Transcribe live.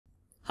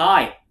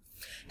Hi!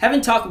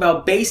 Having talked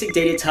about basic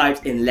data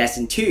types in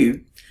lesson 2,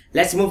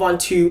 let's move on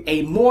to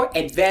a more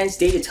advanced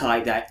data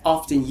type that I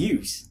often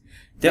use.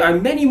 There are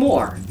many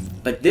more,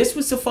 but this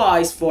would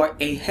suffice for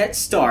a head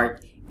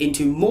start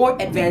into more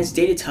advanced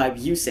data type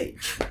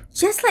usage.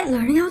 Just like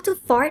learning how to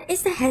fart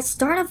is the head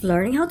start of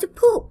learning how to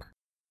poop.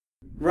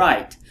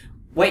 Right.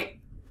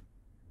 Wait.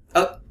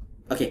 Oh,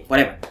 okay,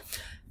 whatever.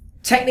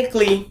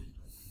 Technically,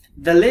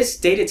 the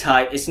list data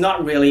type is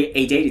not really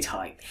a data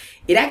type.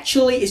 It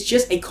actually is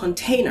just a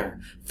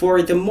container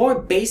for the more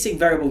basic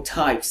variable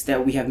types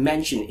that we have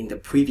mentioned in the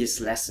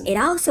previous lesson. It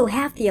also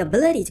has the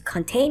ability to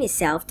contain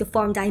itself to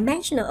form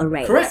dimensional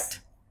arrays. Correct.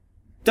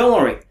 Don't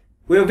worry,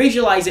 we'll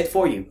visualize it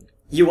for you.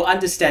 You will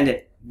understand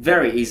it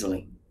very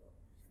easily.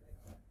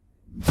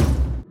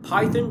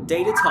 Python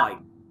data type,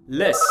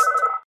 list.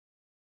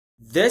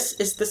 This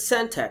is the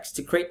syntax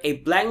to create a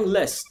blank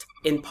list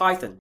in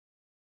Python.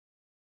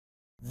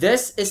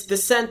 This is the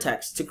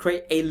syntax to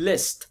create a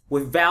list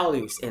with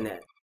values in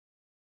it.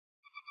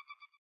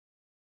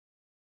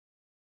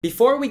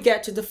 Before we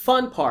get to the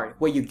fun part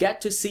where you get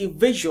to see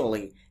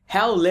visually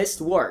how list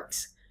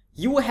works,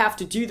 you will have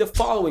to do the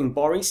following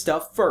boring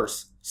stuff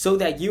first so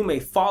that you may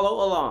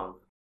follow along.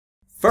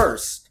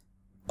 First,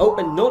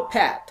 open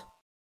Notepad,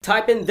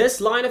 type in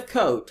this line of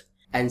code,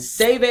 and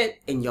save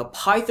it in your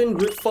Python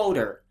root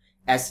folder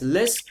as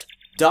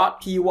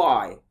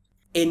list.py.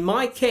 In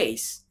my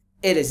case,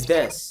 it is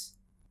this.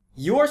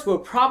 Yours will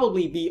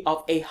probably be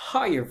of a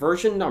higher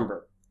version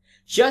number.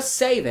 Just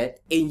save it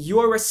in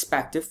your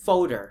respective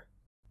folder.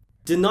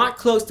 Do not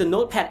close the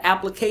Notepad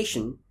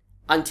application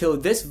until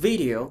this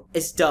video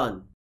is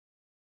done.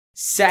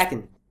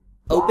 Second,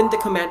 open the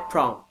command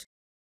prompt.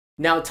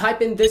 Now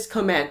type in this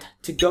command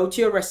to go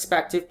to your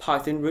respective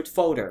Python root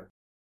folder.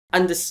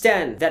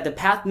 Understand that the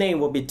path name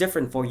will be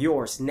different for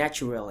yours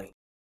naturally.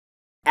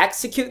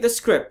 Execute the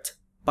script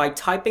by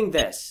typing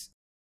this.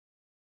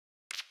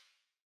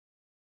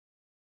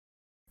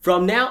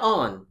 From now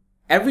on,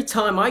 every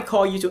time I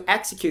call you to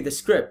execute the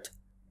script,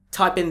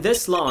 type in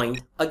this line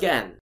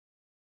again.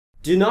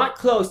 Do not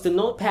close the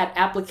Notepad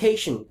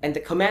application and the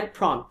command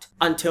prompt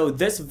until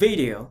this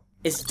video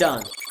is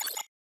done.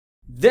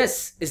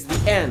 This is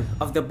the end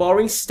of the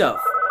boring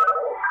stuff.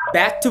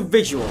 Back to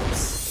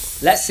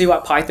visuals. Let's see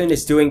what Python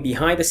is doing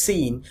behind the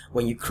scene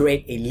when you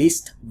create a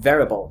list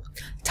variable.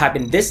 Type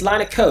in this line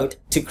of code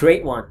to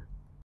create one,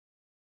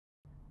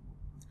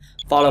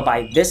 followed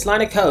by this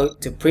line of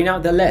code to print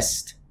out the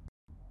list.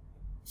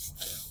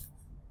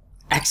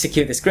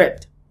 Execute the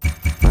script.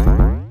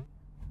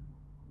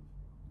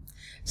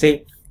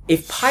 See,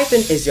 if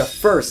Python is your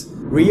first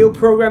real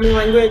programming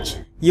language,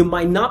 you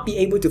might not be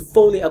able to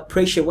fully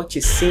appreciate what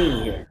you're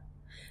seeing here.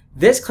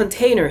 This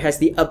container has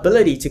the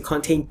ability to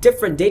contain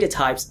different data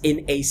types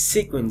in a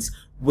sequence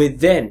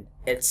within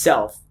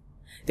itself.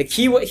 The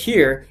keyword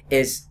here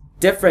is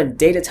different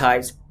data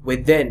types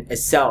within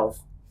itself.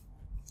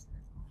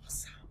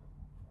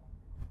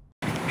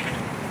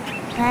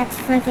 That's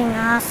freaking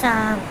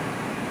awesome.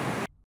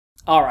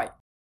 Alright,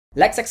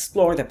 let's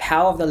explore the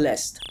power of the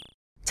list.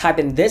 Type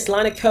in this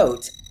line of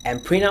code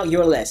and print out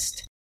your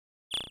list.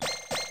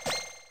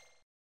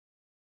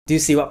 Do you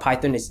see what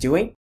Python is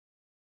doing?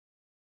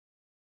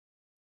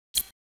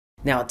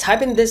 Now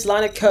type in this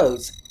line of code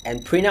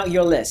and print out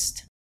your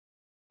list.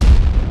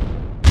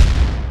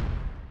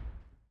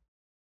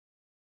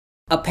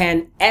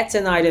 Append adds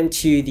an item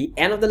to the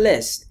end of the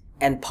list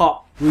and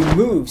pop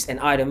removes an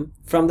item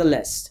from the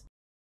list.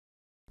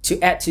 To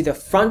add to the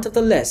front of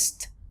the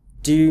list,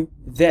 do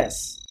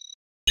this.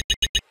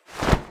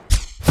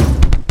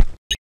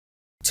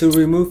 To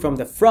remove from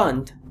the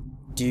front,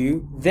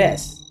 do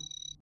this.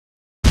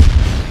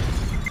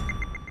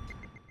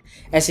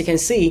 As you can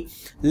see,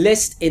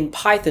 lists in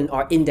Python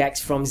are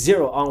indexed from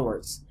 0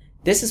 onwards.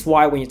 This is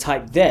why when you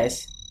type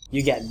this,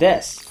 you get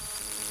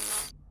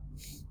this.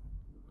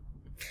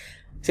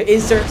 To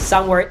insert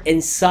somewhere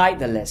inside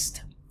the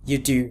list, you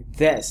do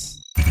this.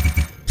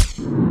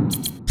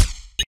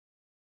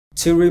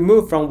 To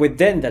remove from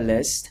within the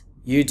list,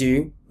 you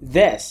do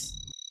this.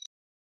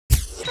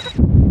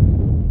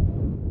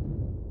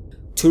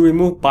 To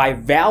remove by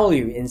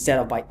value instead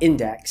of by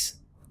index,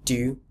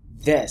 do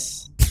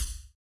this.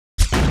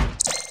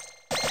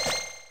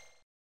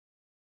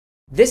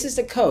 This is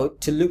the code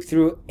to look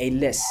through a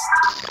list.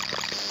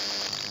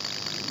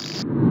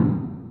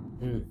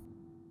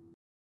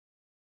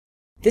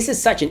 This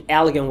is such an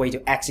elegant way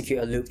to execute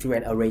a loop through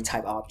an array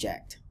type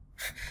object.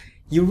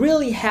 You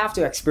really have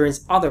to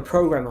experience other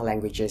programming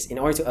languages in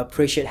order to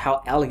appreciate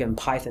how elegant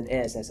Python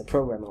is as a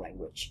programming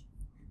language.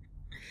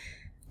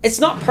 It's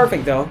not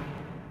perfect though.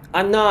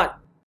 I'm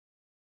not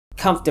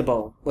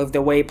comfortable with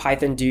the way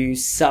Python do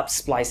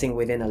sub-splicing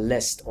within a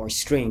list or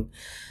string,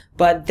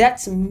 but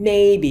that's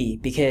maybe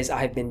because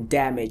I've been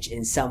damaged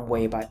in some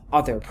way by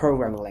other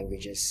programming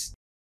languages.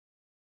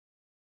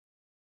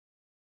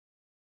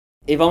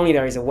 If only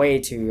there is a way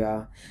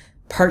to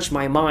purge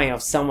my mind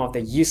of some of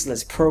the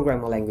useless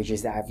programming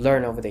languages that I've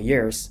learned over the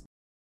years.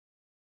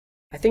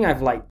 I think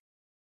I've like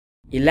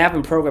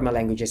 11 programming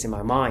languages in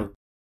my mind,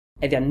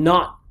 and they're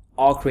not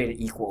all created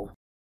equal.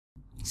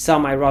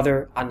 Some I'd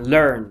rather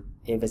unlearn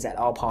if it's at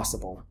all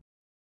possible.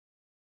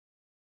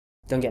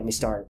 Don't get me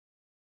started.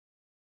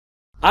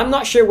 I'm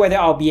not sure whether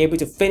I'll be able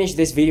to finish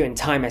this video in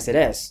time as it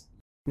is.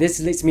 This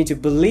leads me to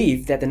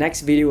believe that the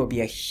next video will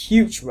be a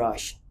huge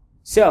rush.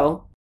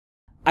 So,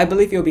 I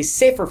believe it will be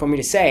safer for me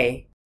to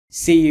say,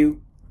 see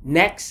you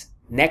next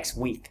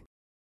week.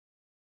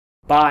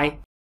 Bye.